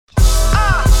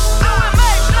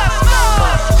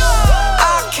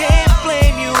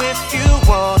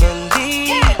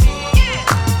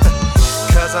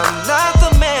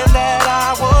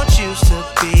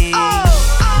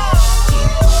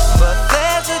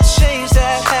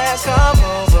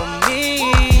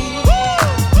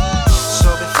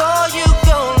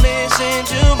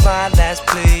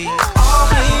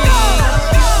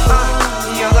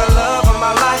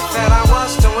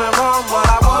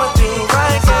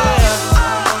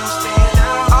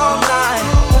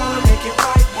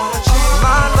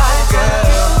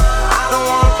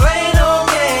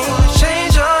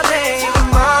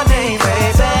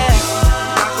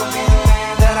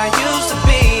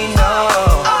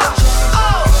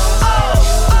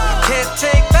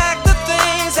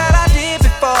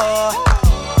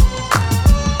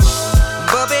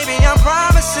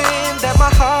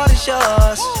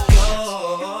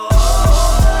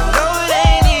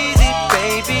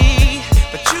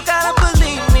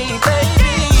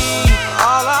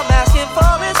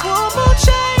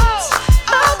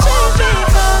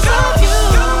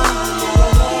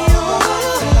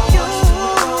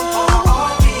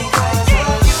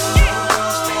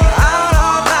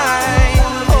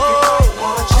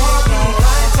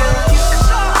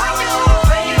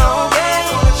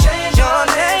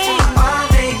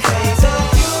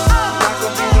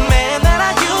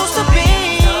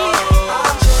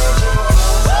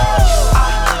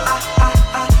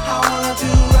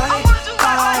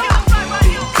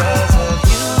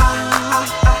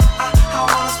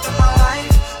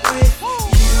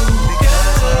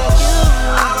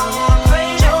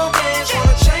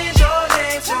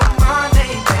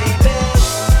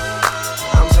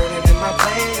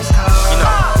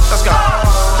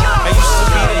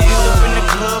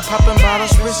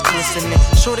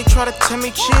tried to tell me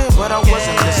chill, but I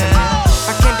wasn't listening.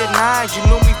 I can't deny you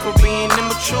knew me for being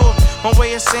immature. One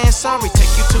way of saying sorry, take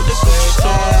you to the Gucci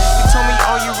store. You told me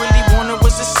all you really wanted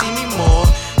was to see me more.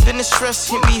 Then the stress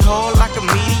hit me hard like a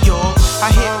meteor.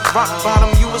 I hit rock bottom,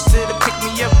 you was there to pick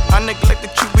me up. I neglected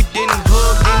you, we didn't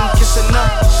hug, didn't kiss enough.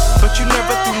 But you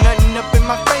never threw nothing up in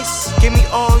my face. Give me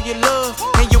all your love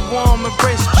and your warm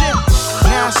embrace, Jim.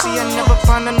 Now I see I never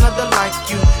find another like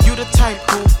you. You the type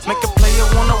who make a player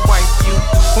wanna wipe you.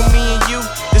 With me and you,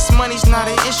 this money's not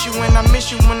an issue. And I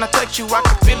miss you when I text you, I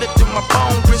can feel it through my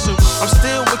bone gristle. I'm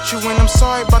still with you and I'm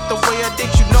sorry about the way I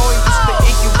did you. Know it used to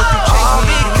ache you, but you changed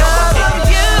me. Because of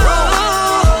you.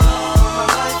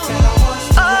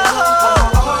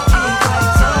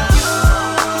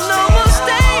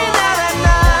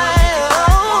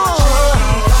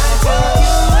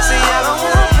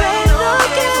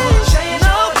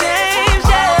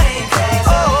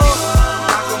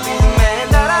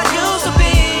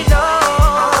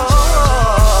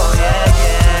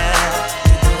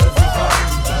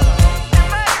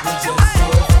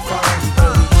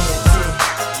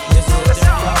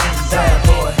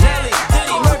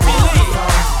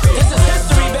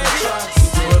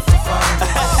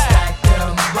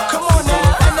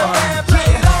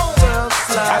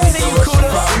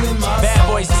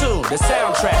 The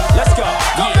soundtrack, let's go.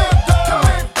 Yeah.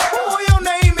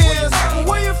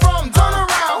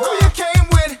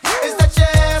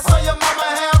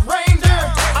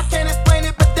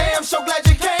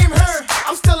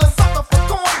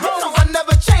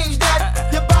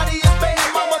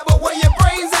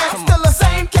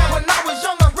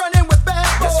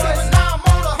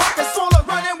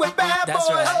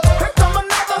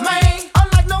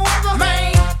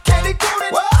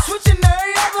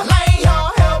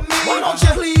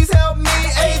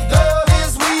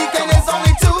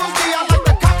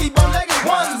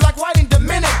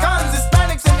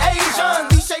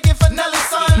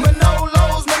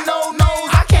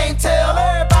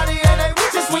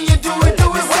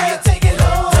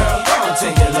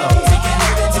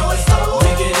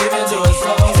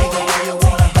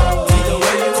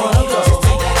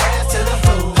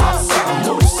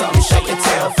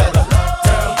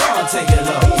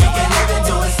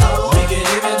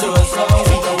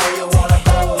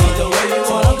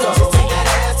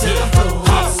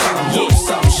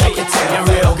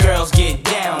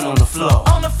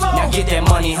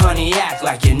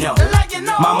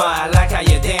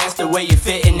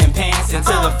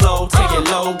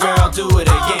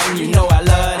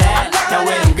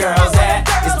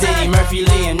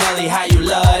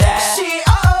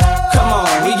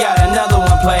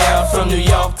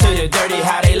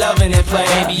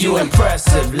 You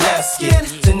impressive, let's get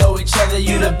to know each other,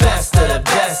 you the best of the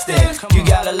best. And you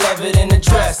gotta love it in the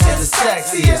dress, it's the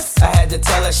sexiest. I had to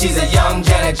tell her she's a young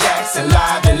Janet Jackson,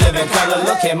 live and living color.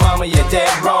 Look at mama, you're dead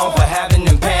wrong for having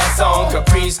them pants on.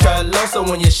 Caprice cut low, so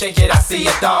when you shake it, I see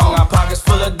your thong. Our pockets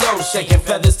full of dough, shaking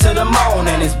feathers to the moon.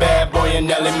 And it's bad boy and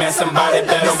Nelly, man, somebody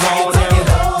better want him.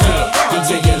 Yeah.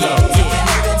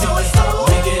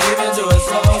 We can even do it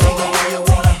slow.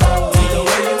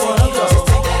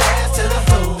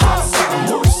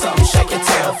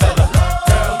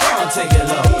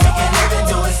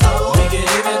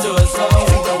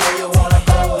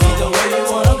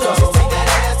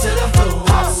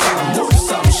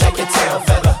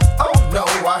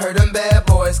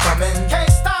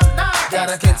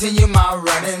 Continue my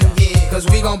running, yeah. Cause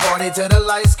we gon' party till the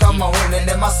lights come on. And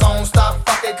then my song stop,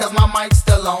 fuck it, cause my mic's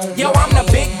still on. Yo, I'm the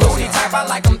big booty type, I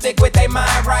like them thick with they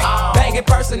mind right. Banging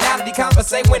personality,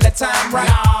 conversate when the time right.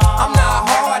 I'm not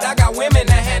hard, I got women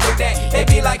that handle that. They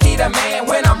be like he the man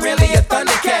when I'm really a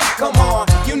thundercat. Come on,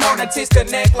 you know the tits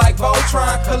connect like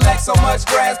Voltron. Collect so much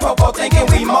grass, Popo thinking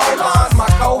we molons. My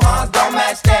co-hons don't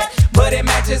match that, but it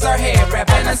matches her hair wrap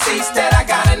and the seats that I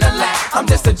got in the lap. I'm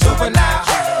just a juvenile,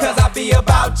 cause I be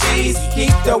about G's.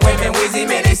 Keep the women wheezy,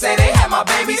 man, they say they have my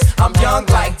babies. I'm young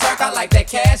like Turk, I like that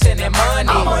cash and that money.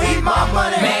 I'ma eat my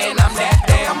money. Man, I'm that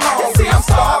damn hungry. I'm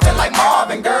starving like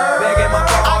Marvin, girl. Begging my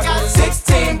I got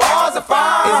 16 bars of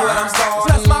fire. Is what I'm starving.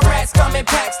 Plus my rats come in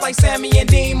packs like Sammy and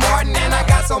Dean Martin. And I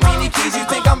got so many keys, you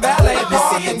think I'm valet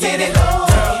parking. Get it? Girl,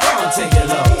 go and take it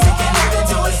low. We can even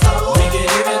do it slow. We can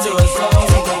even do it slow.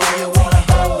 Either way you wanna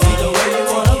go. Either way you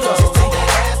wanna go. Just take that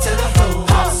ass to the floor.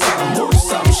 Hop something, move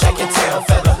something, shake your tail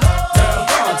feather. Girl,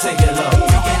 go and take it low.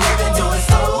 We can even do it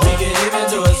slow. We can even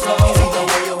do it slow. Either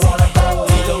way you wanna go.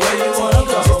 Either way you wanna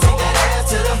go. Just take that ass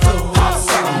to the floor. Hop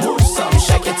something, move something,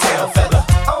 shake your tail feather.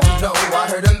 Oh no, I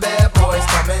heard them bad boys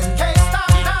coming. Can't stop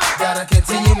now. Gotta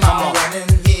continue my running,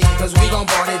 yeah. Cause we gon'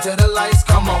 party till the lights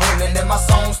come on. And then my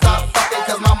song stop, fuck it.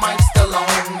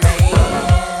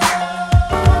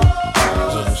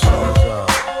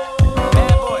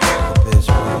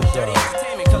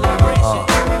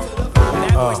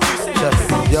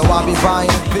 Yo, I be buying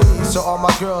B's, so all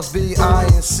my girls be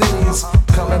eyeing C's.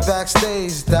 Coming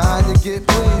backstage, dying to get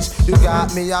pleased. You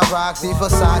got me, I rock the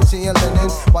Versace and linen.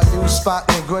 While you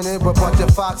spotting, grinning with a bunch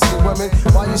of foxy women.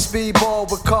 While you speedball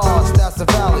with cars, that's the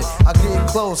valley. I get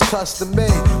clothes custom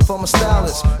made from a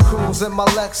stylist. Cruise in my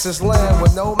Lexus land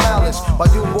with no malice.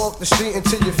 While you walk the street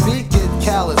until your feet get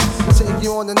callous. Take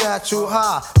you on the natural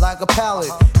high like a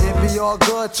pallet. It be all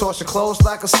good, toss your clothes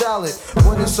like a salad.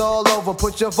 When it's all over,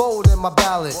 put your vote in my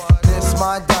ballot. This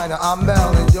my diner, I'm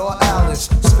Mel and you're Alice.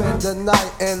 Spend the night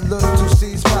and look to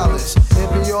C's palace.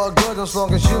 It be all good as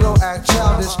long as you don't act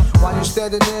childish. While you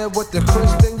standing there with the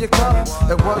crisp in your cup.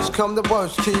 At worst come to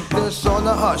worst, keep this on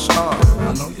the hush.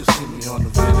 I know you see me on the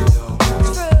video.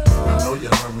 I know you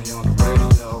heard me on the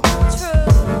radio.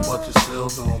 But you still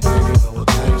don't pay me no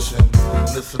attention.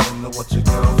 Listening to what your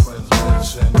girlfriends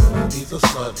mention. He's a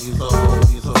slut, he's a hoe,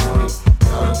 he's a freak.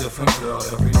 Got a different girl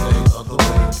every day of the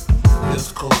week.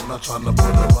 It's cool, not trying to put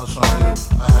a rush on you.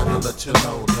 I had to let you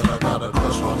know that I got a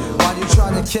crush on you. While you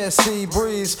trying to catch sea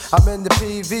breeze, I'm in the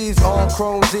PVs, all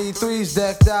chrome Z3s,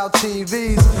 decked out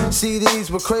TVs, CDs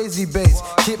with crazy bass.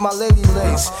 Keep my lady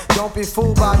lace. Don't be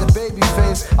fooled by the baby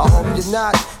face. I hope you're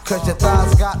not, cause your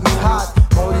thighs got me hot.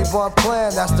 Only one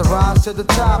plan, that's to rise to the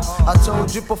top. I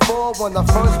told you before when I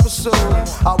first pursued,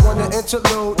 I want an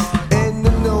interlude in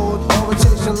the nude.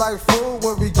 Orientation like food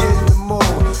when we get in the mood.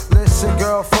 Listen,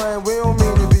 girlfriend, we don't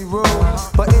mean to be rude,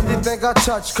 but anything I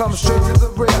touch comes straight to the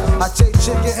rear. I take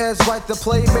chicken heads right to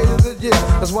Playmate of the Year.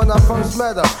 Cause when I first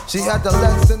met her, she had the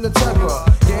Lex and the Tegra.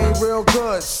 Game real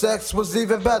good, sex was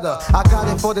even better. I got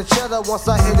it for the cheddar once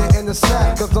I hit it in the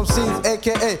sack. Cause I'm C's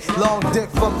aka long dick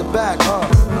from the back.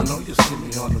 I know you see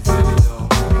me on the video.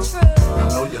 I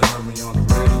know you heard me on the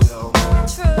radio.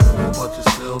 But you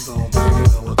still don't pay me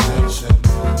no attention.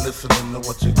 Listening to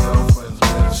what your girlfriends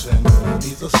mention.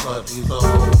 He's a slut, he's a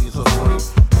hoe, he's a freak.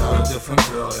 Got a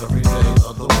different girl every day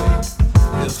of the week.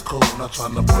 It's cool, not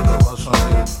trying to put a rush on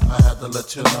you. I had to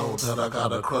let you know that I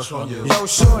got a crush on you. Yo,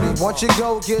 shorty, won't you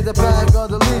go get a bag of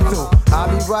the lethal?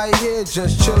 I'll be right here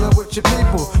just chillin' with your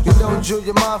people. You know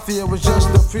Junior Mafia was just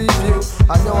a preview.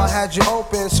 I know I had you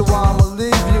open, so I'ma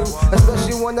leave you.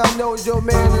 Especially when I know your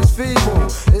man is feeble.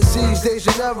 It's C's De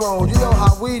Janeiro, you know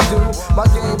how we do. My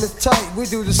game is tight, we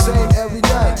do the same every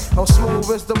night. I'm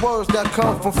smooth as the words that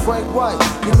come from Frank White.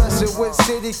 You messin' with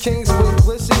City Kings with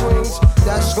glissy rings.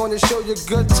 That's gonna show you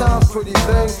good time, pretty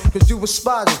thing. Cause you was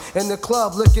spotted in the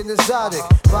club looking exotic.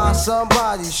 By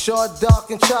somebody, short, dark,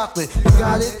 and chocolate. You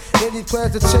got it? Any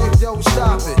plans to take, yo,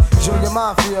 stop it. Junior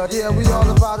Mafia, yeah, we all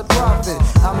about the profit.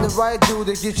 I'm the right dude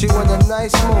to get you in a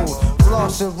nice mood.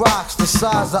 Floss and rocks the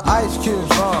size of ice cubes,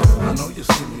 I know you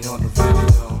see me on the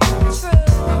video.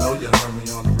 I know you heard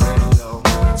me on the radio.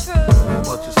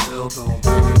 But you still don't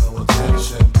pay me no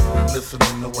attention.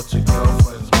 Listening to what your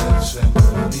girlfriends mention.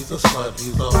 He's a slut,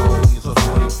 he's a hoe, he's a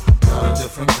freak. Got a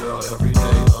different girl every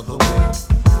day of the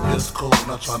week. It's cool,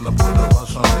 not trying to put a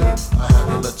rush on you. I had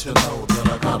to let you know that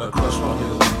I got a crush on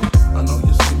you. I know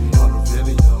you see me on the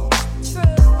video.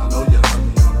 I know you heard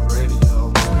me on the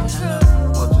radio.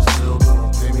 But you still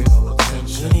don't pay me no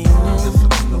attention.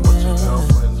 Listening to what your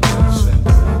girlfriends mention.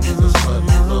 He's a slut,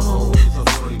 he's a hoe, he's a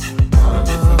freak. Got a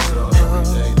different girl every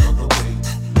day of the week.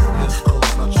 It's cool,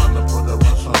 not trying to put a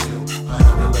rush on you. I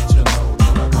had to let you know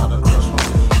that I got a crush on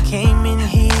you. Came in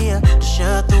here to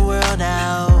shut the world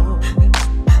out.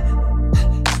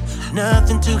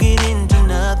 Nothing to get into,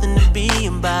 nothing to be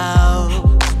about.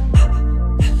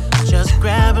 Just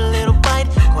grab a little bite,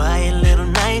 quiet little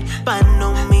night. By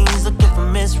no means looking for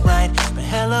Miss Right, but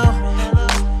hello,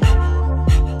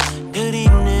 good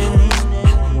evening.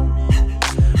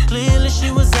 Clearly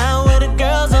she was out with the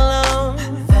girls alone.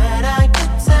 That I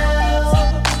could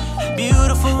tell.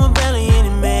 Beautiful with belly and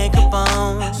her makeup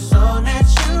on, so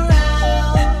natural.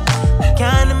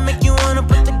 Kinda make you wanna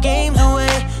put the games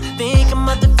away. Think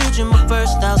about the future, but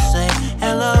first I'll say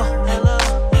hello, hello,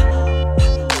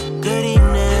 good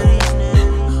evening.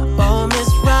 Oh, Miss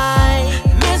Right,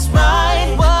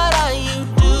 what are you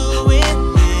doing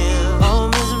here? Oh,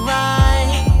 Miss Right,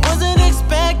 wasn't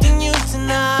expecting you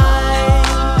tonight.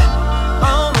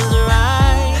 Oh,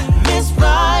 Miss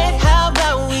Right, how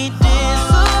about we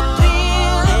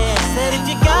disappear? Yeah. Said if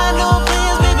you got no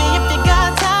plans, baby, if you got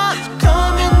time,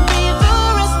 come and be the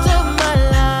rest of my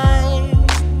life.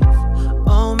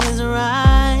 Oh, Miss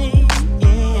Right,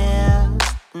 yeah.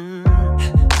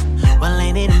 Well,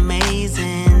 ain't it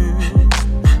amazing?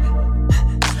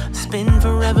 Spend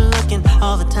forever looking,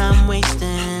 all the time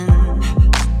wasting.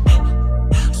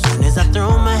 Soon as I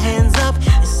throw my hands up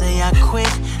and say I quit,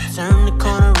 turn the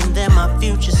corner and there my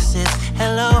future sits.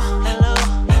 Hello, hello,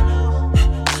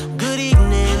 good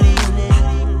evening.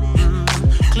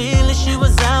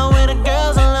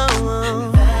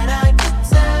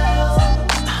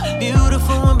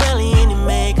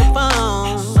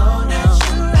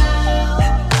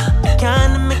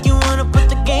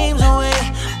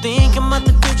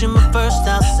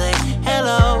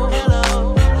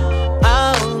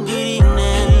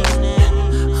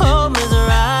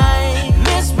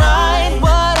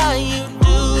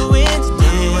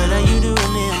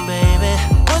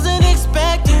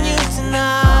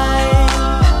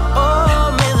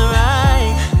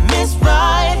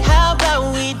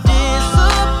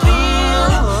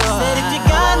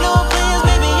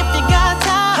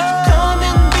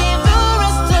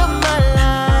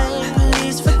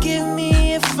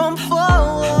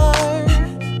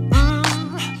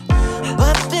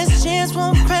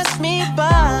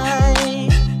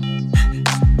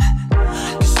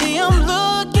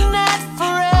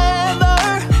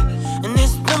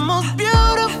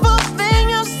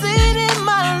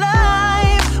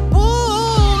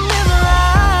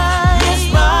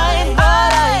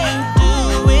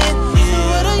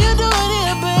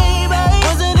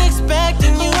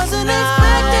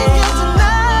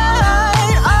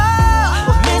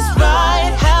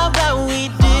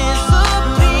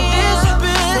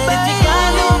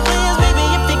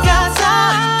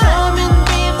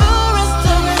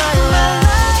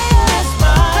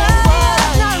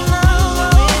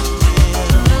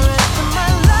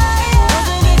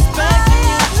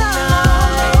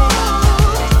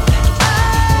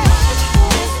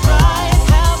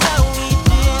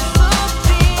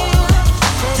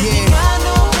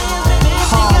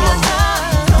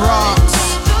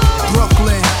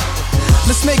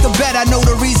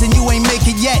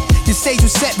 stage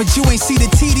was set, but you ain't see the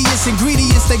tedious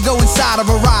ingredients that go inside of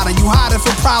a rider. You hiding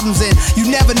from problems and you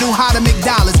never knew how to make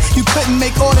dollars. You couldn't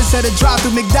make orders at a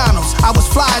drive-thru McDonald's. I was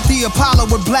fly at the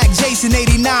Apollo with Black Jason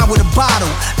 89 with a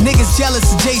bottle. Niggas jealous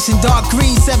of Jason, dark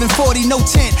green 740, no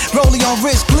tint. Rollie on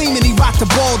wrist gleaming, he rocked the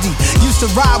Baldy. Used to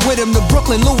ride with him to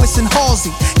Brooklyn, Lewis and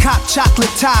Halsey. Cop chocolate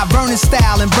tie, burning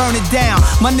style and burn it down.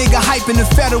 My nigga hyping the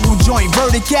federal joint,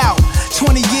 verdict out.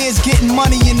 20 years getting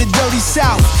money in the dirty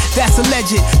South. That's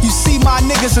alleged. You see my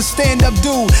niggas a stand-up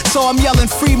dude, so I'm yelling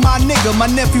free my nigga. My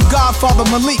nephew Godfather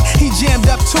Malik, he jammed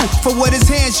up too for what his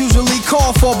hands usually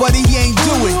call for, but he ain't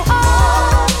do it. Who you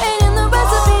are ain't in the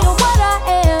recipe of what I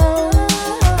am.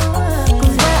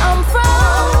 'Cause where I'm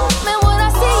from, man, when I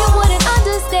see you wouldn't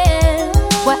understand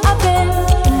where I've been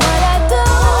and what I do.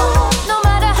 No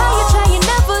matter how you try, you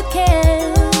never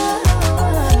can.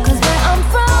 'Cause where I'm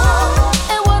from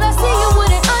and what I see, you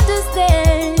wouldn't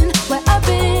understand where I've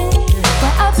been.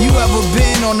 You ever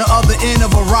been on the other end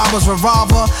of a robber's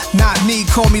revolver? Not me,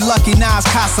 call me Lucky Nas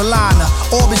Castellana.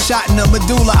 Orbit shot in the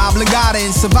medulla oblongata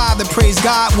and survived to praise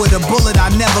God with a bullet I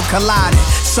never collided.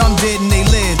 Some did and they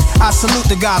lived. I salute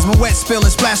the guys. My wet spill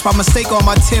and splash by mistake on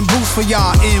my 10 boots for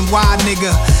y'all. NY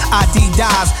nigga. ID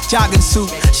dies, jogging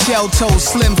suit, shell toe,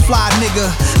 slim fly nigga.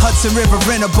 Hudson River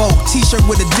rent a boat, t-shirt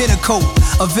with a dinner coat.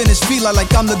 A Venice feeler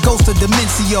like I'm the ghost of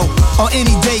Demencio. On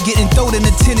any day getting thrown in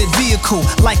a tinted vehicle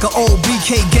like an old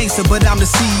BK gangster, but I'm the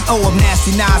CEO of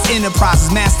Nasty Nas Enterprises.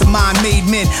 Mastermind made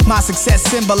men. My success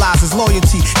symbolizes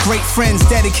loyalty, great friends,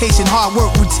 dedication, hard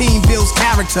work, routine builds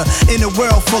character. In a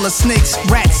world full of snakes,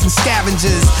 rats, and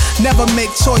scavengers. Never make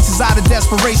choices out of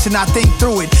desperation. I think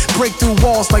through it. Break through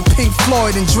walls like Pink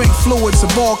Floyd and drink fluids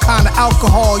of all kind of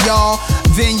alcohol, y'all.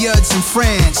 Vineyards in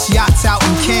France, yachts out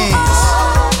in Cannes.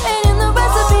 Ain't in the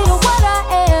recipe of what I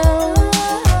am.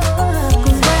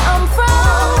 'Cause where I'm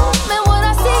from, man, when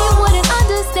I see you wouldn't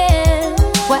understand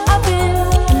where I've been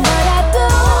and what I do.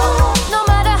 No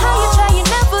matter how you try, you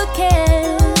never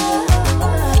can.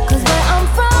 'Cause where I'm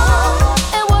from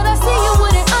and what I see, you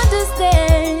wouldn't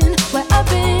understand where I've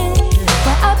been,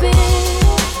 where I've been.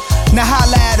 Now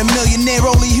holla at a millionaire,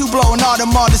 only you blowing all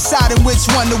them all, deciding which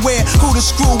one to wear, who to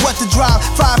screw, what to drive.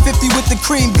 550 with the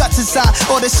cream guts inside,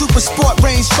 or the super sport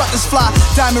range truckers fly.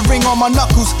 Diamond ring on my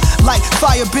knuckles, like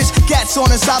fire bitch, gats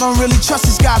on us. I don't really trust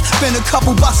this guy. Spend a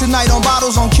couple bucks a night on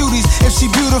bottles on cuties. If she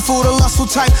beautiful, the lustful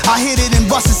type, I hit it and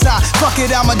bust it side. Fuck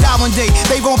it, I'ma die one day.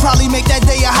 They gon' probably make that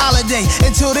day a holiday.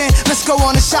 Until then, let's go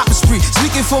on a shopping spree.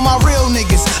 Speaking for my real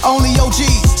niggas, only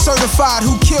OGs, certified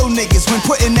who kill niggas when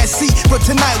put in that seat. But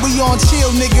tonight we on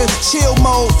chill, nigga, chill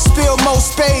mode. Spill more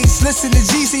space, listen to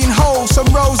Jeezy and Ho, some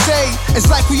rosé. It's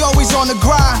like we always on the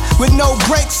grind with no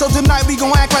breaks. So tonight we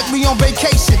gon' act like we on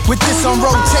vacation with this on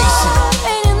rotation.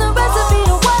 Ain't in the recipe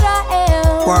of what I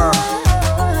am. Word.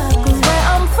 'Cause where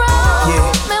I'm from,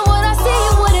 Yeah. man, when I see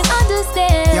you wouldn't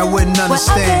understand. Y'all wouldn't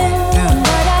understand. What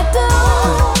what I do.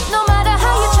 No matter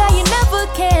how you try, you never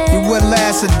can. You wouldn't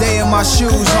last a day in my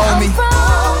shoes, homie.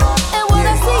 And when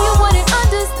I see you wouldn't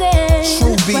understand.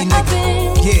 True B, where nigga. I've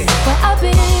been, Yeah. where I've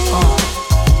been.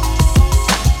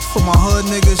 For my hood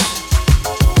niggas.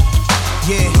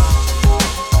 Yeah.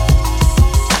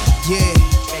 Yeah.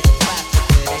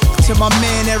 To my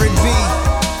man Eric B.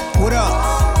 What up?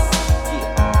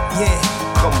 Yeah.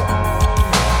 Come on.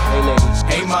 Hey ladies.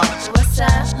 Hey ma, What's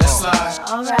up? let's slide.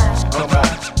 Alright.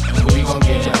 Alright, and we gon'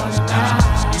 get it on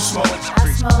tonight. You smoke,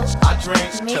 I smoke. I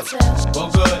drink. Me too. Well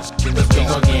good, cause we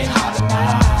gon' get hot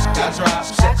tonight. Got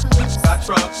drops, Got clothes. got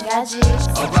trucks. Got G's.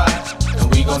 Alright,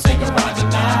 and we gon' take a ride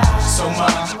tonight. So ma,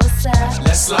 What's up?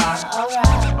 let's slide. Alright.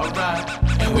 Alright,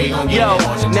 and we gon' get Yo, it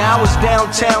on tonight. now I was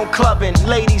downtown clubbing,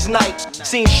 ladies' night.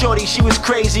 Seen shorty, she was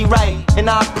crazy, right? And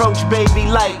I approached baby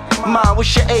like, Mom,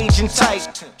 what's your age and type?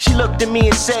 She looked at me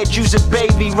and said, you's a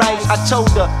baby, right? I told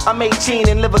her, I'm 18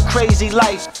 and live a crazy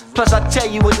life. Plus I tell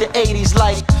you what the 80s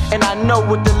like, and I know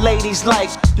what the ladies like.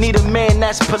 Need a man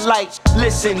that's polite,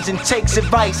 listens and takes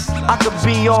advice. I could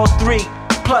be all three,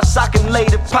 plus I can lay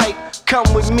the pipe.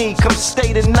 Come with me, come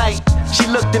stay the night. She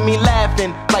looked at me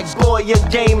laughing, like boy your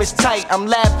game is tight. I'm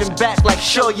laughing back like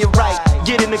sure you're right.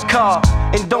 Get in the car,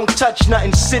 and don't touch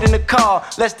nothing, sit in the car.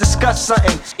 Let's discuss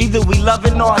something, either we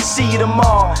loving or I see you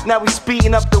tomorrow. Now we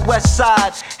speeding up the west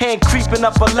side, hand creeping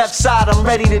up her left side. I'm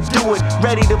ready to do it,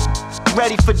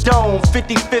 ready for dome.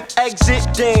 55th exit,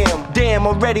 damn,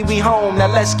 already we home. Now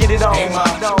let's get it on. Hey ma,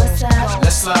 What's up?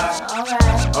 let's slide.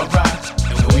 Alright. Alright,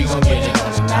 and we gon' get it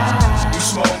on tonight. You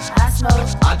smoke, I smoke.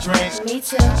 I drink. Me Me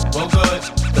too. Well, good,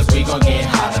 cause we gon' get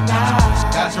hot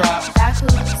tonight. Got drops, Got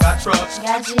coops, got trucks,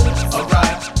 got G's.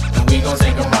 alright. And we gon'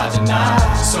 take a ride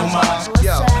tonight. So, mom,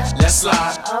 Yo, let's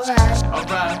slide. Alright.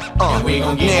 Alright. And we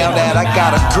gon' get Now it that on I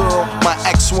got a tonight. girl, my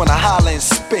ex wanna holler and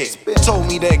spit. Told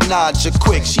me to acknowledge her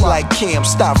quick. She like, Cam,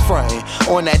 stop frontin'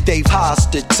 on that Dave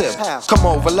Hoster tip. Come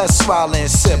over, let's swallow and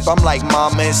sip. I'm like,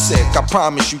 mama and sick, I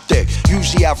promise you thick.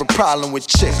 Usually have a problem with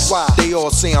chicks. They all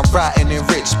say I'm rotten and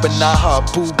rich, but not her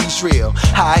boobies real.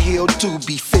 High heel do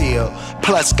be feel.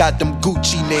 Plus got them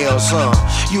Gucci nails,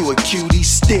 You a cutie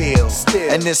still.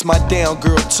 And this my down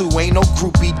girl too, ain't no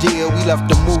groupie deal. We left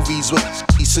the movies with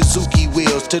Suzuki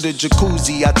wheels to the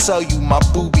jacuzzi. I tell you, my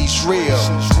boobie's real.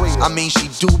 I mean, she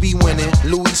do be winning,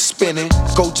 Louis spinning.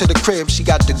 Go to the crib, she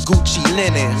got the Gucci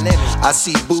linen. I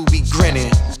see boobie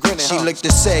grinning. She looked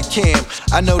and said, Cam,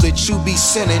 I know that you be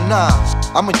sinning. Nah,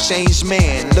 I'm a changed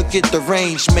man. Look at the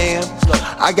range, man.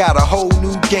 I got a whole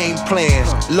new game plan.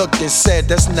 Looked and said,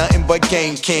 that's nothing but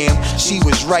game, Cam. She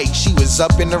was right, she was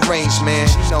up in the range, man.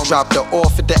 Dropped her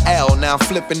off at the L, now I'm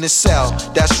flipping the cell.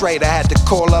 That's right, I had to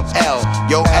call up L.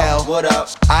 Yo, L, What up?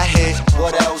 I hit,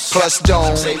 What else? plus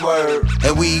dome, Say word.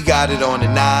 and we got it on the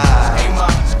night. Hey, mom,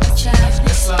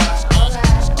 let's slide.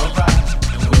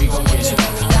 Alright. And we gon' get it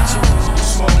on tonight. You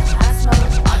smoke,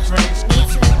 I drink.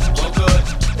 Well, good,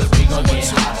 cause we gon' get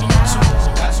hot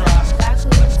tonight. That's right.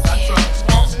 Got trucks.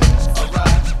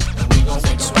 Alright. And we gon'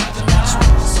 take a ride tonight.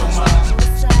 So,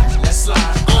 mom, let's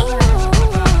slide.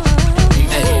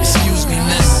 Hey, excuse me,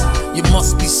 miss. You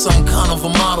must be some kind of a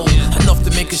model. Enough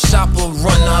to make a shopper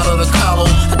run out of the collar.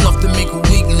 Enough to make a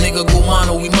weak nigga go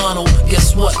mano y mano.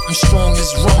 Guess what? I'm strong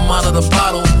as rum out of the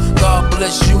bottle. God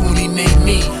bless you when he made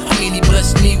me. I mean, he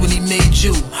blessed me when he made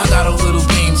you. I got a little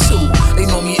game too. They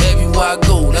know me everywhere I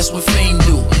go. That's what fame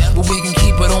do. But we can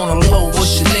keep it on the low.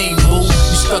 What's your name, boo?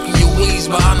 You stuck in your ways,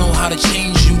 but I know how to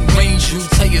change you, range you.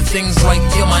 Tell you things like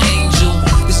you're my angel.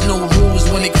 There's no rules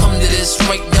when it come to this.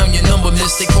 Write down your number,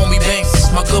 miss. They call me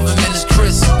Banks. My government is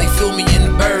Chris. They feel me in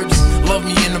the burbs, love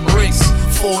me in the bricks.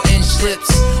 4-inch lips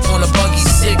on a buggy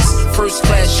 6. First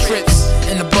class trips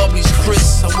and the bubbly's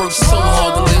crisp. I work so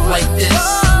hard to live like this.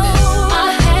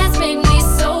 My hands make me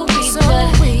so weak,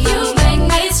 but you make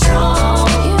me strong.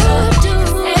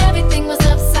 Everything was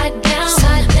upside down.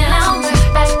 Now I'm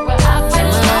right back where I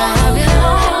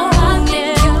belong. I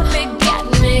think Cupid got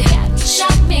me,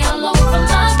 shot me all over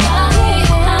my body.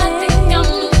 I think I'm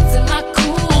losing my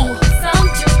cool. I'm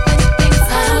doing things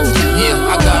I don't do.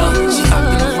 Yeah, I got her. She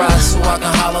hopped in the ride so I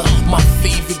can holler. My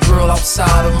favorite girl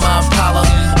outside of my Impala.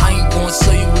 I ain't gonna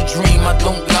sell you a dream, I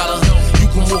don't got her. You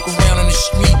can walk around on the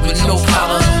street with no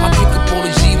collar. I pick up all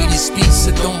the G when you speak,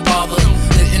 so don't bother.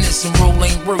 The innocent role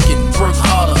ain't working, work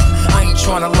harder. I ain't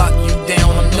tryna lock you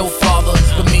down, I'm no father.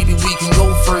 But maybe we can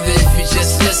go further if you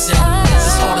just listen.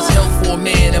 It's hard as hell for a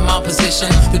man in my position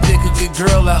to pick a good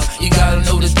girl out, you gotta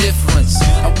know the difference.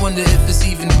 I wonder if there's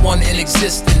even one in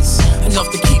existence, enough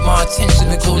to keep my attention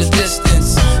to go the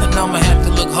distance. And I'ma have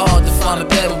to look hard to find a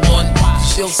better one.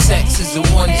 Chill sex is the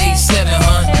 187,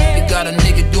 hun. You got a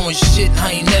nigga doing shit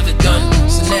I ain't never done.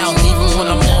 So now even when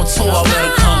I'm on tour, I let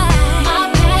her come.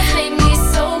 My past made me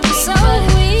so weak, but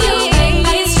you make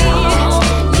me strong.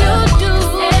 You do.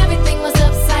 Everything was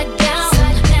upside down.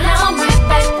 Now I'm right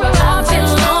back where I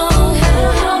belong.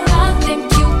 I think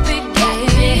Cupid got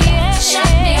me,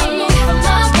 shot me all over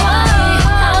my body.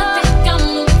 I think I'm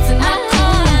losing my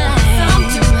cool. I'm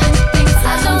doing things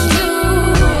I don't do,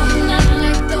 not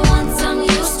like the ones I'm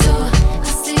used to. I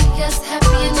see us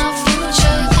happy in our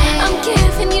future. I'm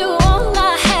giving you all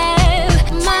I have,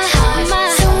 my heart,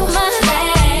 my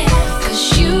life.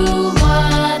 'Cause you are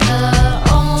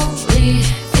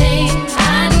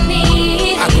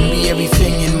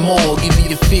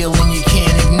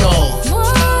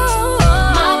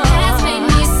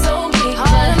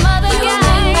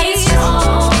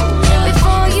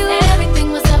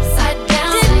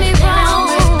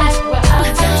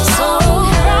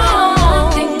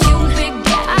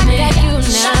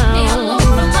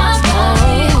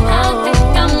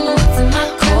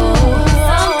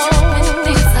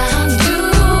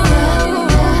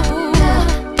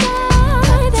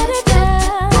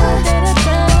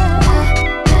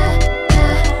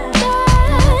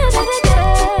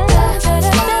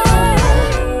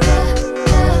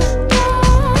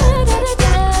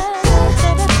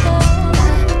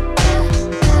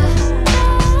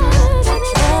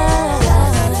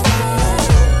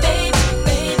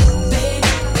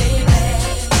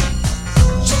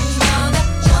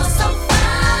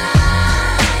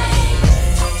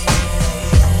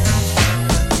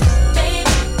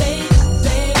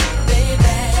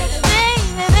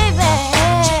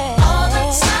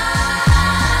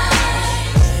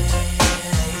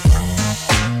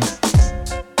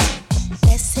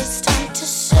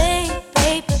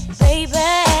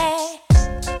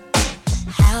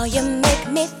How you make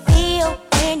me feel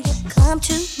when you come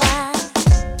to mind.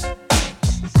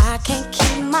 I can't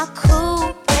keep my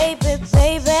cool, baby,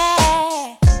 baby.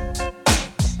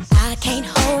 I can't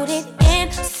hold it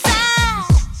inside.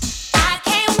 I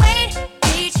can't wait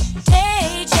each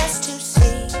day just to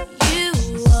see you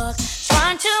walk.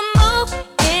 Trying to move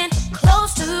in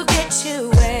close to get to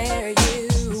where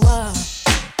you are.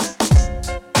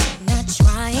 Not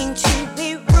trying to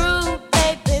be rude,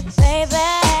 baby, baby.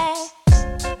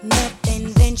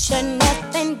 Nothing venture,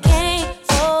 nothing gain.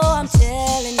 So I'm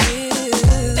telling you,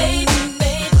 baby,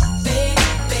 baby, baby,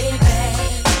 baby.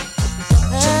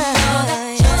 Don't you know that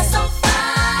you're so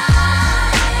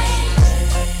fine?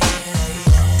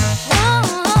 Oh,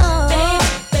 baby,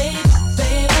 baby,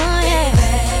 baby,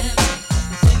 baby.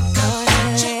 Think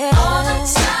about you all the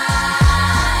time.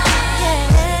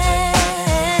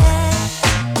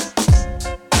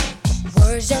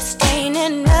 Words just ain't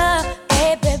enough,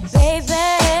 baby, baby.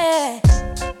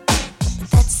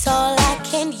 That's all I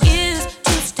can use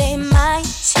to stay my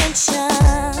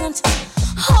intentions.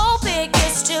 Hope it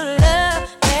gets to love,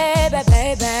 baby,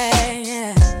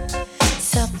 baby.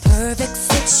 It's a perfect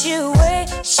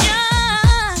situation.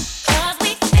 'Cause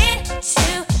we fit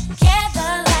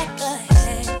together like a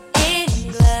hand in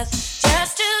glove.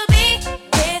 Just to be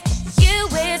with you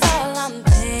is all I'm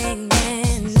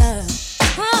thinking of.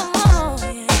 Oh,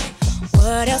 yeah.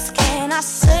 What else can I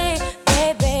say,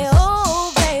 baby?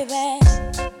 Oh, baby.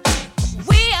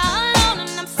 We are alone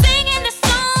and I'm singing this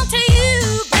song to you,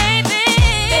 baby.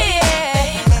 Baby,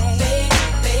 baby,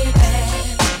 baby.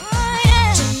 Oh,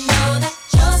 yeah. You know that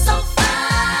you're so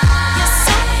fine. You're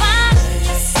so fine.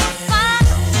 You're so fine.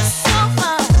 You're so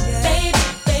fine. Baby,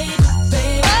 baby,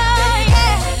 baby. Oh,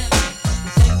 yeah.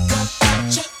 Think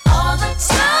about you all the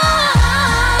time.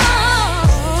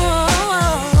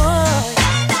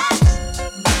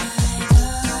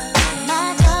 My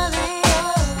darling,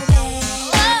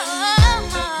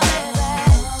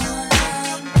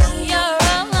 you're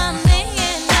all I'm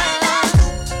thinking of.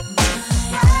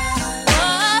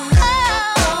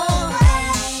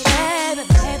 Baby,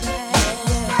 baby.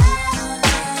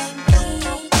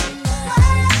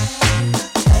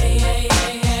 Hey, hey,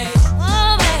 hey, hey.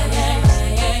 Oh, baby.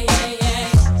 Hey, hey, hey, hey.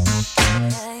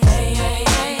 Hey, hey,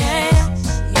 hey, hey.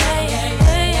 Yeah, yeah,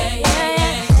 yeah, yeah, yeah,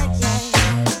 yeah.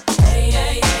 Hey,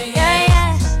 hey, hey, yeah, yeah.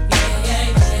 Yeah, yeah,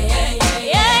 yeah, yeah,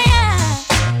 yeah, yeah.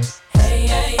 Hey,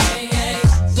 hey, hey, hey.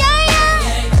 Yeah, yeah.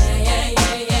 Yeah, yeah,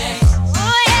 yeah, yeah.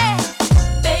 Oh, yeah.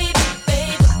 Baby,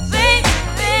 baby, baby,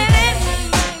 baby.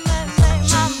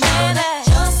 You know that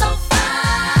you're so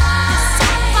fine. So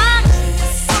fine,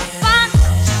 so fine.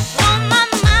 On my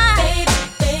mind. Baby,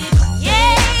 baby,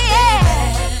 yeah, yeah.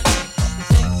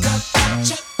 Think about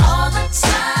you all the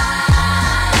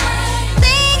time.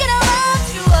 Thinking about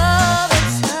you all the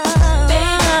time.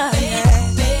 Baby,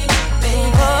 baby,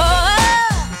 baby. Oh,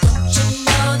 don't you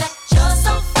know that you're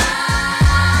so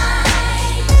fine?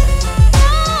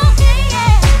 Oh, yeah,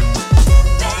 yeah.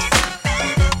 Baby,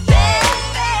 baby, baby,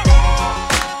 baby.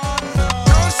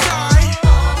 North side,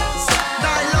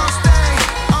 Dailos Day,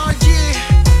 RG.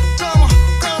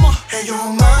 ¿Cómo? Hey, yo,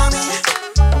 mami,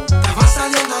 estaba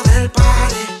saliendo del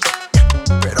party,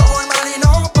 pero voy mal y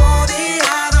no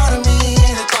podía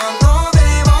dormir. Cuando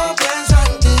bebo pienso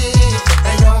en ti.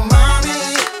 Hey, yo, mami,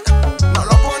 no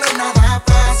lo pones nada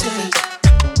fácil.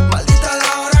 Maldita la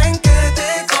hora en que te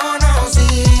conocí,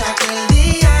 aquel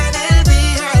día en el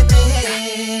VIP.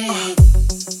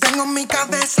 Tengo en mi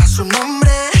cabeza su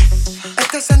nombre.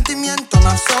 Este sentimiento me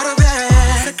absorbe.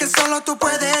 Sé que solo tú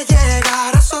puedes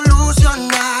llegar a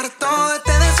solucionar todo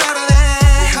este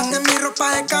desorden. Dejando en mi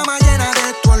ropa de cama llena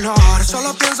de tu olor.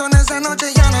 Solo pienso en esa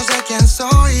noche y ya no sé quién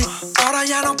soy. Ahora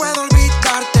ya no puedo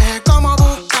olvidarte. ¿Cómo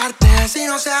buscarte si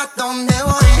no sé a dónde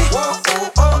voy?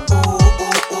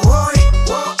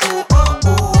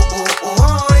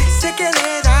 Sé que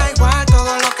le da igual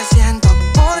todo lo que siento,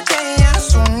 porque ella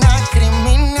es una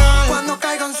criminal. Cuando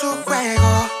caigo en su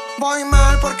juego, voy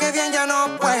mal porque bien ya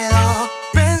no puedo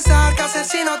pensar qué hacer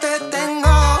si no te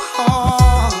tengo.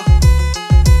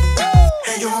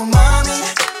 Hey, yo, mami,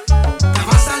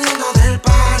 estaba saliendo del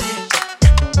party,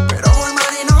 pero voy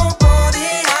mal y no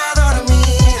podía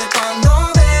dormir.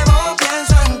 Cuando bebo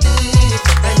pienso en ti.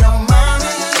 Hey, yo,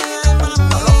 mami,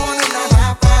 no lo pones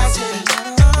nada fácil.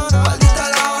 Maldita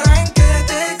la hora en que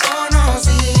te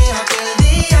conocí, aquel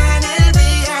día en el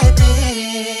VIP.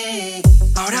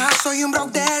 Ahora soy un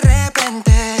broke de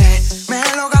repente. Me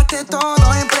lo gasté todo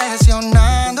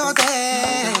impresionándote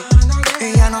y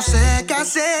ya no sé qué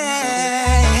hacer.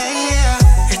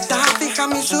 Estás fija en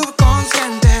mi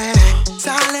subconsciente.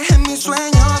 Sales en mis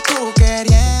sueños tú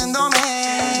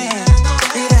queriéndome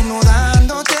y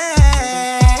desnudándote.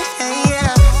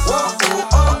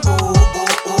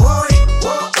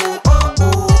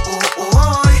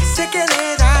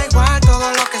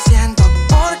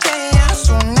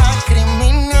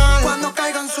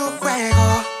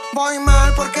 Voy mal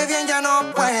porque bien ya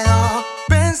no puedo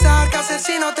pensar qué hacer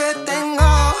si no te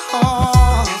tengo.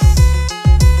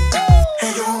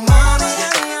 Hey, yo, mami,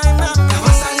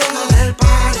 estaba saliendo del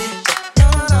party,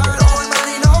 pero hoy mal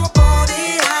y no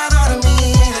podía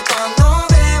dormir. Cuando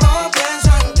bebo pienso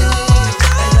en ti.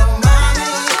 Hey, yo, mami,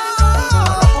 no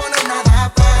lo pones nada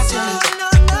fácil.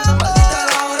 Maldita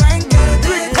la hora en que te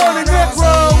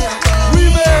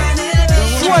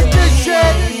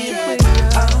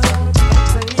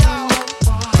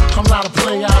I'm not a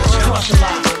player, I just crush a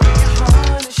lot.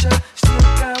 Still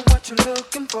got what you're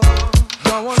looking for.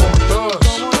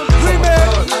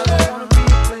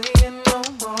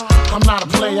 I'm not a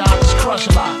player, I just crush a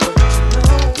lot.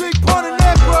 Big Pun and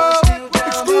Negro,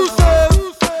 exclusive.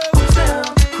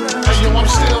 Hey yo, I'm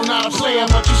still not a player,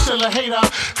 but you still a hater.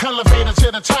 Elevator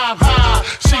to the top, high.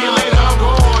 See you later, I'm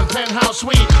gone. Penthouse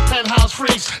suite, penthouse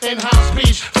freaks, in-house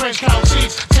beach, French couch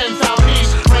seats, 10,000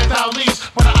 piece, rent out lease,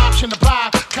 with an option to buy.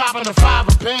 Copping the 5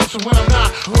 of pins from when I'm not.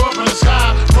 Up in the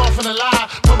sky, off in the lie.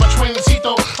 With my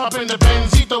twincito, up in the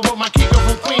Benzito. With my Kiko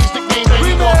from Queens, nickname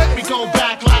Benito. We go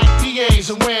back like PAs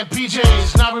and wearing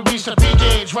PJs. Now we reach the P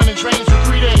gauge, running trains for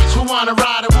 3 days. Who wanna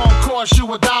ride? It won't cost you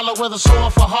 $1. Whether sore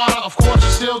for harder, of course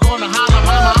you're still gonna holler.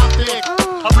 Mama, I'm thick.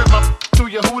 I rip my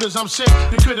through your hooters, I'm sick.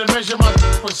 You couldn't measure my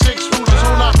with 6 rulers.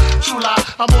 Hold up, true lie.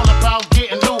 I'm all about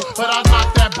getting new, but I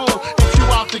knock that bull if you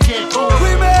out to get cool.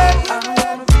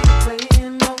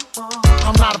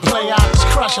 I'm not a player, I just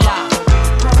crush a lot.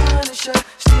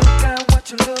 Still got what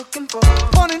you're looking for.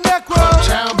 Pun and Negro,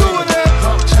 Uptown, baby,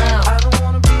 uptown. I don't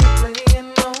wanna be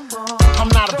playing no more. I'm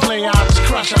not a player, I just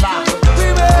crush a lot.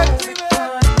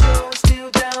 Still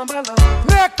down below.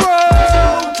 Negro.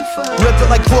 Rip it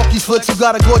like Porky's flicks, you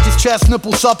got a gorgeous chest,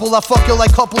 nipple supple. I fuck you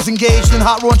like couples engaged in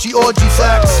hot raunchy orgy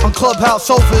sex. On clubhouse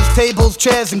sofas, tables,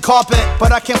 chairs, and carpet.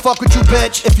 But I can't fuck with you,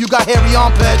 bitch, if you got hairy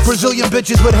armpits. Brazilian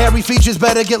bitches with hairy features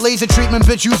better get laser treatment,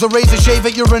 bitch. Use a razor, shave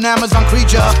it, you're an Amazon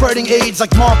creature. Spreading AIDS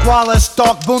like Mark Wallace.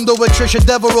 Dark bundle with Trisha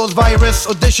Devereaux's virus.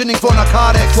 Auditioning for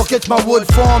narcotics. What gets my wood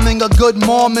forming? A good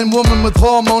Mormon woman with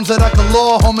hormones that I can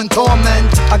lure home and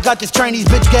torment. I got this Chinese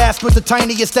bitch gas with the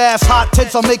tiniest ass. Hot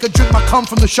tits, I'll make her drink my cum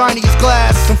from the shiniest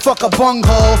glass. And fuck a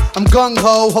bunghole, I'm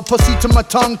gung-ho. Her pussy to my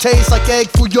tongue tastes like egg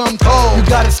foo young cold. You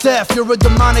got it, Steph, you're a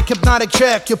demonic hypnotic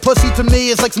check. Your pussy to me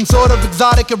is like some sort of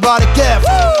exotic erotic gift.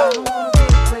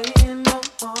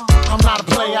 I'm not a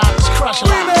player, I just crush a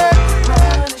lot.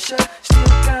 Still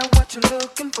got what you're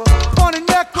looking for. Pun and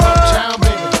Negro, Uptown,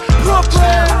 baby,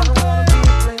 Brooklyn.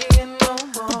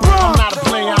 I'm not a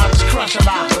player, I just crush a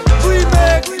lot.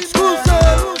 Remix,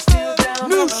 exclusive,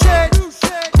 new shit.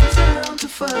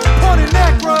 Pun and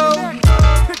Negro,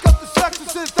 pick up the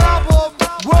Sexorcist album.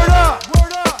 Word up,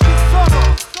 this summer.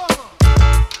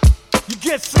 You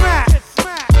get smacked,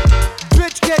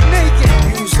 bitch get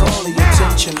naked. Use all the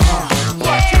attention, huh?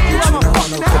 But you don't want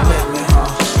no commitment, huh?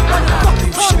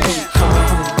 You should be coming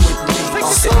home with me.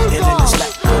 Sitting in this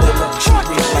lap with a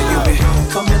luxury. Like you be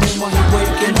coming in while you're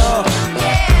waking up.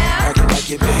 Acting like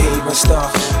you behave and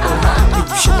stuff. You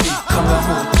should be coming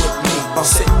home with me. I'm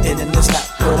sitting in this lap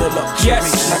with a luxury. Yes,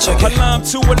 a lime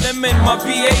to a lemon, my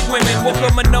VA women. Woke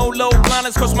up Manolo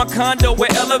blinders cause my condo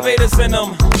with elevators in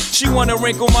them. She wanna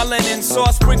wrinkle my linen, so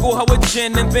I sprinkle her with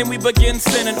gin and then we begin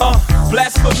sinning.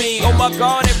 Blasphemy, oh my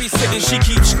God, every sitting she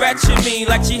keeps scratching me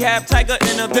like she have tiger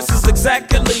in her. This is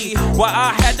exactly why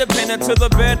I had to pin her to the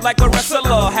bed like a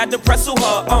wrestler. Had to wrestle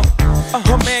her,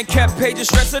 her man kept pages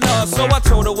stressing her, so I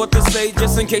told her what to say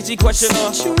just in case she questioned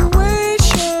her.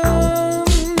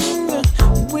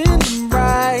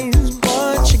 Rise,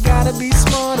 but you gotta be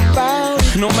smart about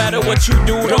it. No matter what you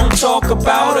do, don't talk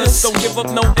about us. Don't give up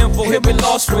no info, he'll be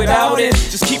lost without it.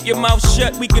 Just keep your mouth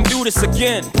shut, we can do this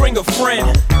again. Bring a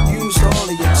friend. Use all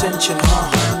the attention,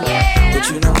 huh? But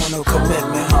you don't want no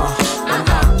commitment,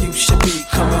 huh? You should be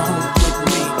coming home with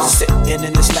me. Sitting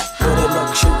in this lap with a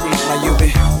luxury. Now you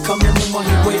be coming in while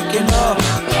you're waking up.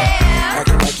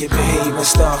 Acting like you behave and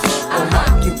stuff.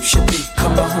 You should be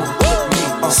coming home with me.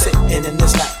 I'm sitting in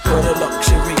this lap with a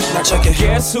luxury. Now check it.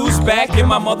 Guess who's back in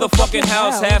my motherfucking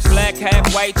house? Half black,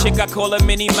 half white chick, I call her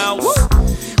Minnie Mouse.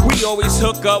 We always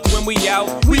hook up when we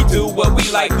out. We do what we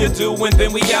like to do and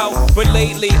then we out. But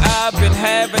lately I've been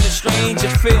having the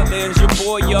strangest feelings. Your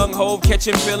boy Young Hov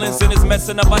catching feelings and is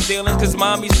messing up my dealings. Cause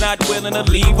mommy's not willing to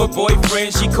leave her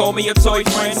boyfriend. She called me a toy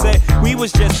friend. Said we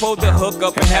was just supposed to hook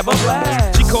up and have a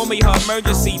blast. She called me her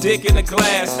emergency dick in the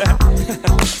glass.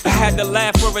 I had to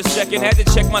laugh for a second. Had to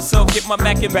check myself, get my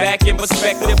Mac and back in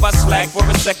perspective. I slack for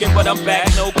a second but I'm back.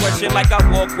 No question like I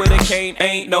walk with a cane.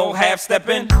 Ain't no half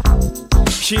stepping.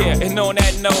 Yeah, and on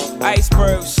that note,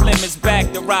 Iceberg Slim is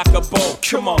back to rock a boat.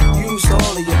 Come on. Use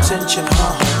all the attention,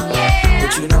 huh?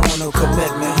 But you don't want want no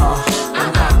commitment,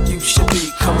 huh? You should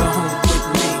be coming home with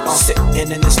me.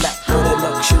 Sitting in this lap with a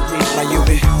luxury. Now you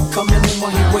be coming in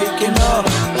when you waking up.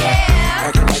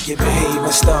 Acting like you behave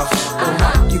and stuff.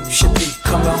 You should be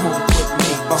coming home with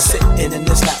me. Sitting in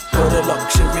this lap with a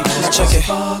luxury. Now check it.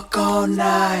 Fuck all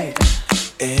night.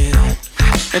 Yeah.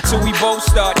 Until we both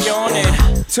start yawning.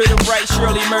 To the right,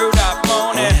 Shirley Murdoch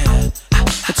moaning.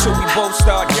 Until we both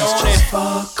start yawning. Just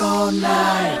fuck all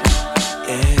night.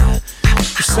 Yeah.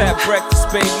 Just have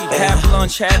breakfast, baby. Have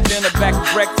lunch, have dinner, back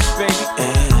to breakfast,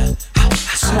 baby.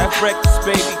 Just have breakfast,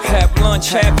 baby. Have lunch,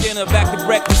 have dinner, back to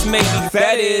breakfast, maybe.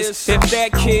 That is, if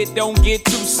that kid don't get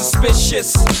too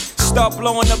suspicious. Start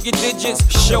blowing up your digits,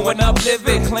 showing up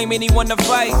livid, claiming he wanna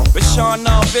fight. But Sean,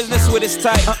 no business with his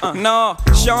type. Nah,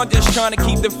 Sean just trying to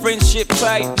keep the friendship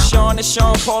tight. Sean and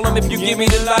Sean, call him if you give me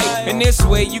the light. And this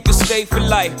way you can stay for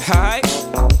life, alright?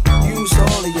 Use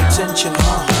all of your attention,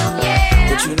 huh?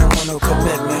 But you don't want no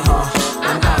commitment,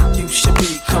 huh? You should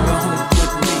be coming home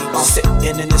with me.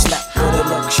 Sitting in this lap with a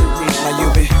luxury. Now you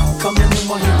be coming in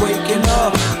when you waking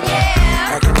up.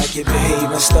 Acting like you behave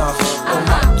and stuff.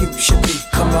 You should be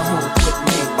coming home with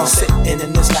me. Sitting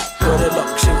in this lap with a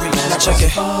luxury. Now check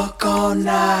it. Fuck all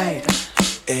night.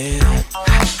 Yeah.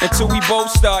 Until we both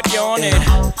start yawning.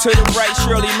 To the right,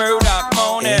 Shirley Murdoch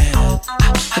moaning.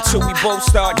 Until we both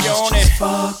start yawning. Just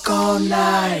fuck all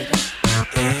night.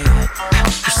 Yeah.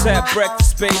 Just have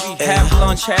breakfast, baby. Have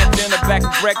lunch, have dinner, back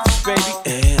to breakfast, baby.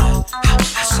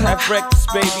 Just have breakfast,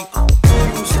 baby.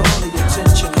 Use all of your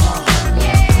attention, huh?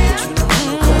 But you don't want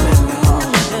no commitment, huh?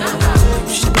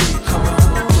 You should be coming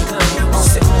home with me.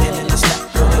 Sitting in this lap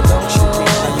with a luxury.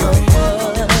 Now you be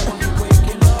when you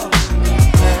waking up.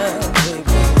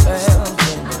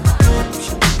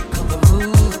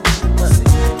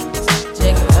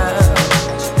 Check it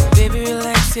out. Baby,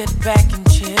 relax, sit back and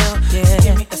chill.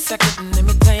 Give me a second and let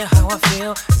me tell you how I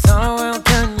feel. It's all around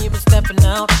town, you been stepping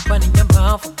out. Running your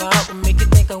mouth about what make you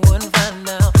think I wouldn't find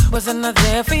out. Was I not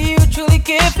there for you, truly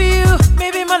cared for you?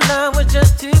 Maybe my love was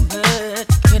just too much.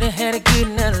 Could've had a good,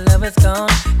 now the love is gone.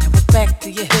 Now it's back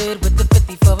to your head with the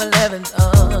 5411s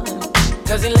on.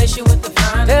 Cause he lace you with the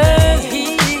fine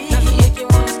thing. Does he make you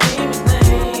wanna scream his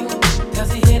name?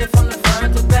 Does he hit it from the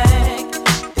front to back?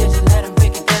 Did you let him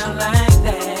break it down like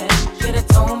that? Should've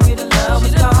told me the love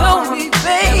was gone. Told me,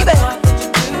 baby. Never thought that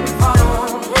you do me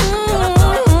wrong. Never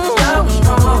thought that this love was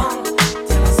strong.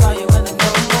 Till I saw you in the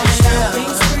no more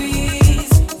shopping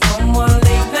sprees. No more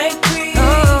late night creeps.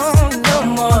 No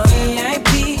more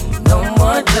VIP. No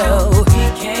more dough. We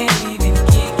can't even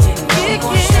kick it. No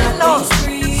more shopping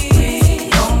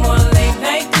sprees. No more late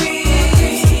night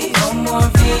creeps. No more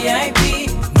VIP.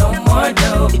 No more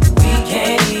dough. We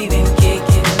can't even kick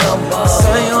it no more.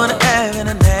 Saw you on the Ave in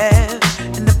a nap.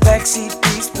 In the backseat,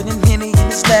 spinning Henny in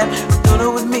his lap. Thought it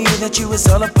was me that you was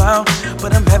all about.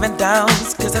 But I'm having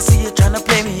doubts, cause I see you trying to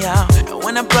play me out. And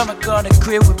when I brought my car to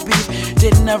crib with beef,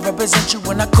 didn't I represent you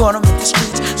when I caught him in the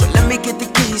streets? So let me get the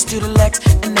keys to the Lex,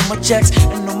 and no more checks,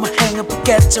 and no more hang up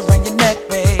baguettes around your neck,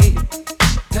 babe.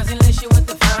 Does he lace you with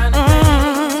the fine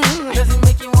thing? Does he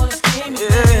make you wanna scream his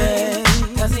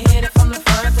name? Does he hit it from the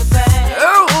front to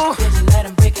back? Did you let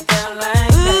him break it down like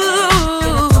that?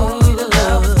 Should've told me the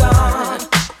love was gone.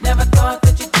 Never thought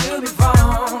that you'd do me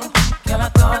wrong. Girl, I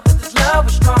thought that this love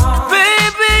was strong.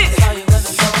 Baby, Saw you in the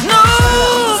no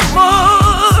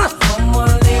more. no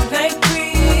more late night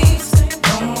creeps.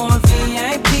 No more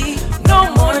VIP. No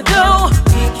more dough.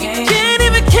 We can't Can't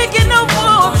even kick it no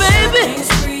more, baby. shopping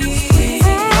spree.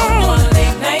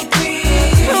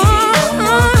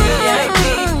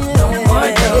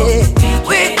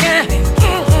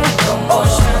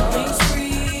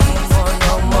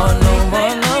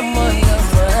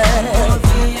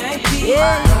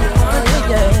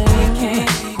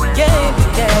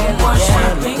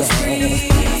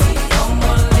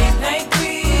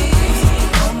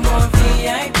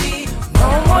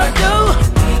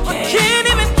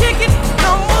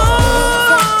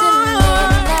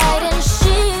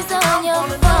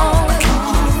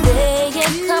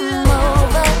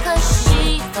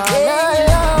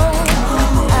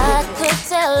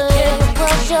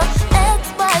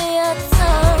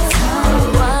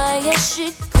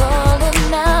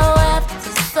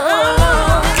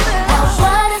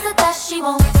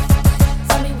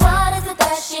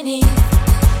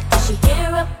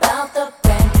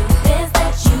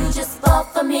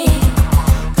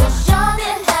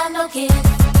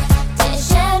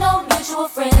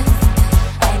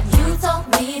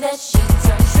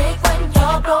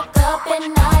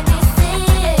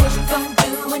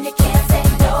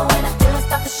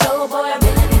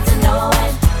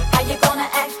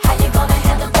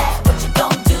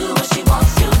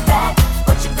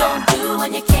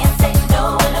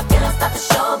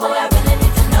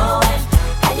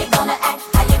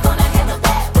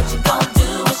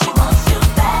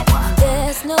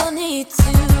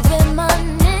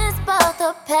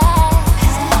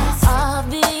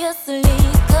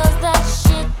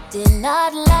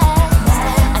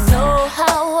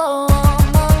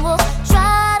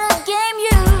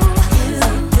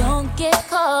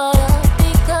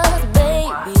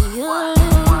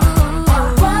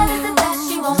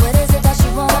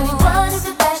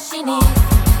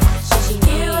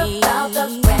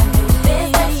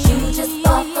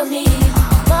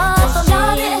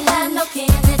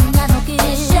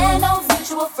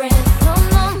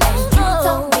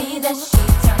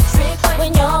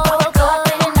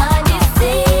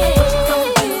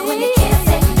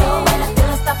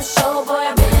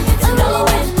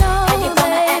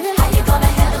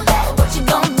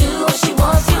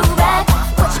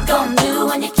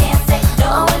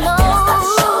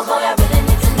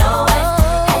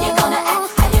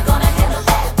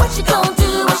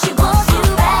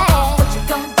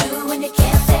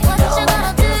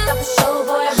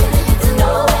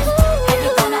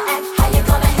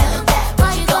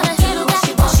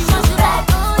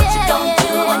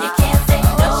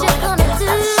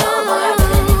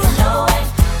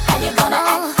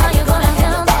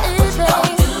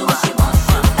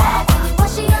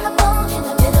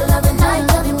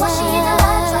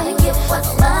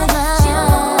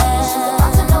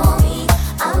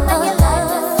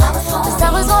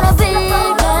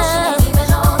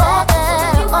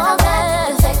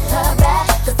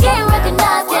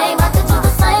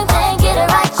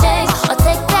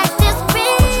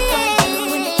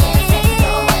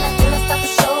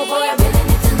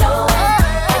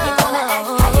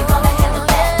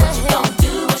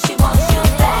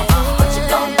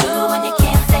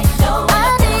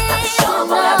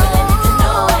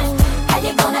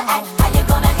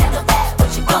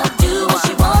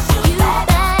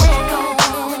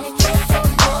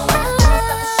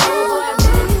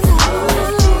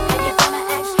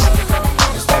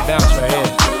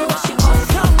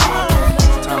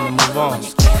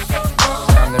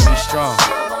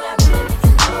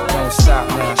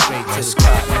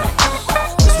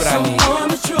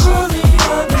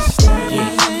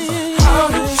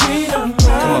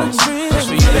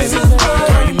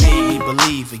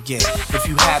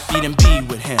 happy than be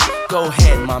with him. Go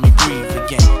ahead, mommy, breathe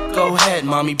again. Go ahead,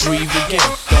 mommy, breathe again.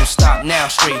 Don't stop now,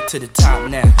 straight to the top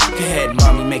now. Go ahead,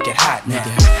 mommy, make it hot now.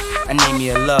 I need me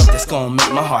a love that's gonna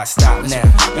make my heart stop now.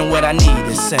 And what I need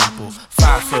is simple.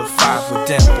 5'5" with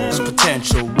dimples,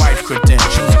 potential wife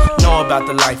credentials. Know about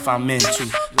the life I'm into,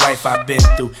 life I've been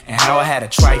through, and how I had a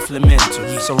trifling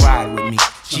mental. So ride with me,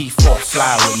 G4,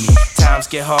 fly with me. Times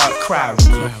get hard, cry with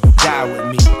me, die with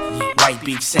me. White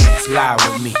Beach Saints, lie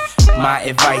with me. My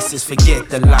advice is forget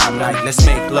the limelight. Let's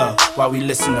make love while we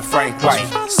listen to Frank White.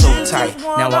 So tight,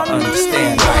 now I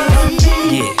understand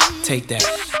life. Yeah, take that.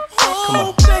 Come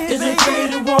on. Is a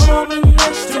pretty woman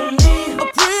next to me? A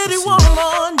pretty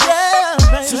woman, yeah,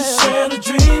 baby. To share the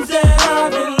dreams that I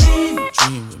believe.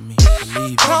 Dream with me,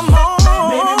 believe. Come on.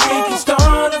 Maybe we can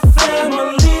start a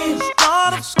family.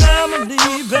 Start a family,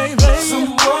 baby.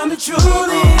 Someone that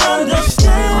truly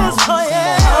understands. Oh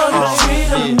yeah. How to treat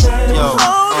a man.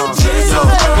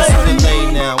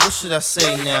 What should I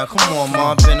say now? Come on,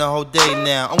 ma, been a whole day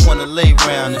now. I wanna lay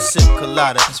round and sip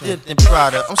colada, dipped in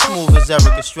Prada. I'm smooth as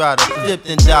Eric Estrada, dipped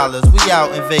in dollars. We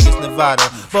out in Vegas, Nevada.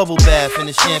 Bubble bath in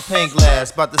a champagne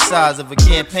glass, about the size of a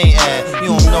campaign ad. You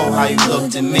don't know how you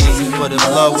looked at me, but if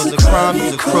love was a crime,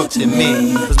 you's a crook to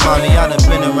me. Cause mommy, I done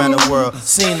been around the world,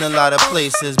 seen a lot of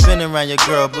places, been around your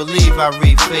girl, believe I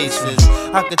read faces.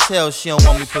 I could tell she don't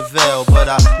want me prevail, but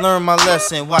I learned my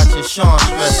lesson watching Sean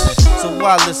stressing. So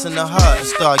why listen to her and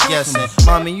start guessing?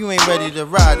 Mommy, you ain't ready to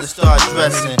ride to start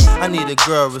dressing. I need a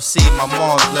girl, receive my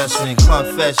mom's blessing.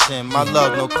 Confession, my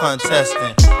love, no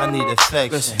contesting. I need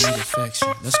affection. Listen, I need affection.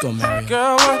 Let's go, Mary.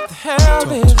 Girl, what the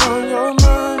hell is on your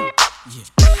mind? Yeah.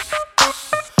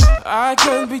 I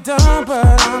could be done,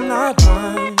 but I'm not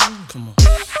blind. Come on.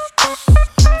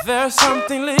 There's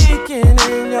something leaking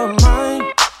in your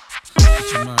mind.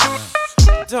 Get your mind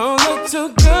right. Don't look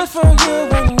too good for you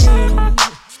and me.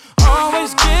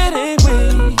 Always getting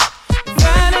weak.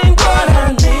 That ain't what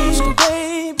I need,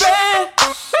 baby.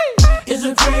 Is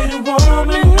a pretty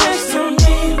woman next to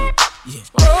me. Yeah.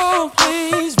 Oh,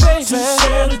 please, baby. To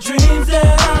share the dreams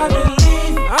that I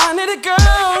believe. I need a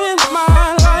girl in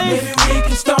my life. Maybe we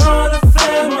can start a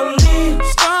family.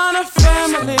 Start a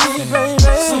family,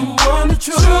 baby. Someone that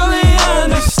truly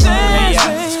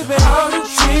understands, baby. How to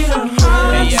treat a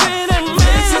man.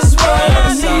 This is what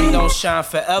I need. Sun don't shine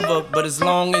forever, but as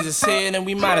long as it's here, then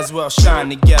we might as well shine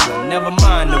together. Never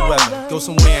mind the weather, go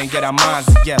somewhere and get our minds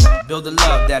together. Build a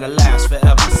love that'll last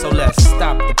forever. So let's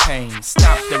stop the pain,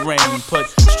 stop the rain, put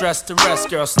stress to rest,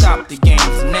 girl, stop the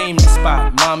games. Name the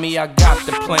spot, mommy, I got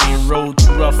the plane. Road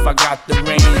to Ruff, I got the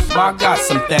range. I got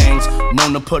some things,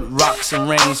 known to put rocks and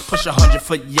rings, push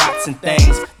 100-foot yachts and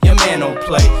things. Your man don't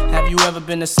play. Have you ever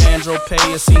been to Sandro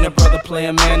Pay or seen a brother play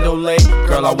a mandolay?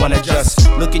 Girl, I wanna just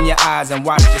look in your eyes and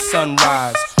watch the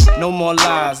sunrise. No more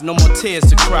lies, no more tears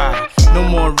to cry. No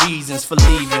more reasons for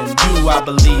leaving. You I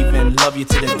believe in. Love you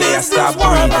to the day I stop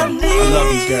breathing. I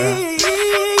love you,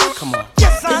 girl. Come on.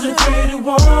 Is a pretty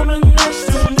woman next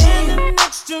to me.